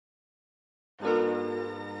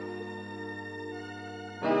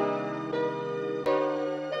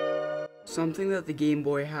Something that the Game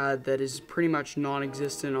Boy had that is pretty much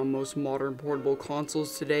non-existent on most modern portable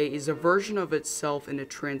consoles today is a version of itself in a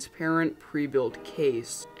transparent pre-built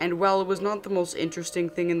case. And while it was not the most interesting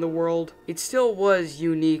thing in the world, it still was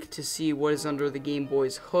unique to see what is under the Game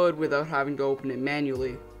Boy's hood without having to open it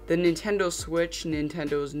manually. The Nintendo Switch,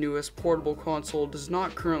 Nintendo's newest portable console, does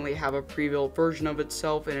not currently have a pre-built version of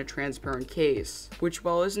itself in a transparent case, which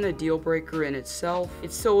while isn't a deal breaker in itself,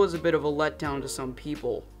 it still was a bit of a letdown to some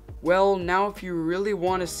people. Well, now if you really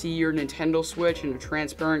want to see your Nintendo Switch in a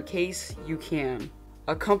transparent case, you can.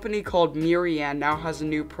 A company called Mirian now has a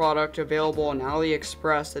new product available on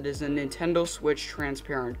AliExpress that is a Nintendo Switch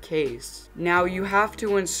transparent case. Now you have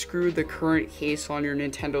to unscrew the current case on your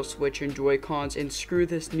Nintendo Switch and Joy-Cons and screw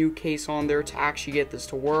this new case on there to actually get this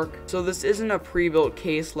to work. So this isn't a pre-built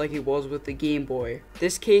case like it was with the Game Boy.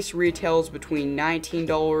 This case retails between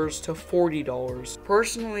 $19 to $40.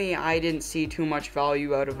 Personally, I didn't see too much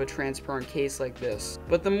value out of a transparent case like this.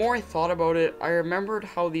 But the more I thought about it, I remembered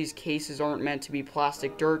how these cases aren't meant to be plastic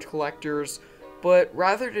dirt collectors, but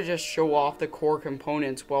rather to just show off the core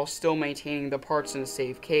components while still maintaining the parts in a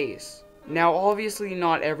safe case. Now obviously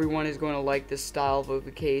not everyone is going to like this style of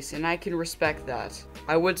a case, and I can respect that.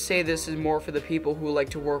 I would say this is more for the people who like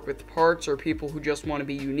to work with parts or people who just want to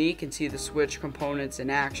be unique and see the Switch components in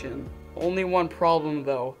action. Only one problem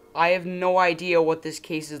though, I have no idea what this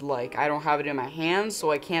case is like. I don't have it in my hands, so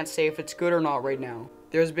I can't say if it's good or not right now.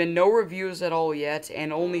 There's been no reviews at all yet,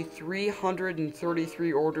 and only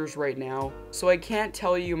 333 orders right now, so I can't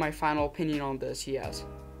tell you my final opinion on this yet.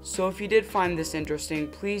 So if you did find this interesting,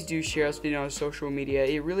 please do share this video on social media,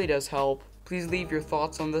 it really does help. Please leave your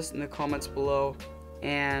thoughts on this in the comments below,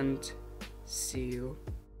 and see you.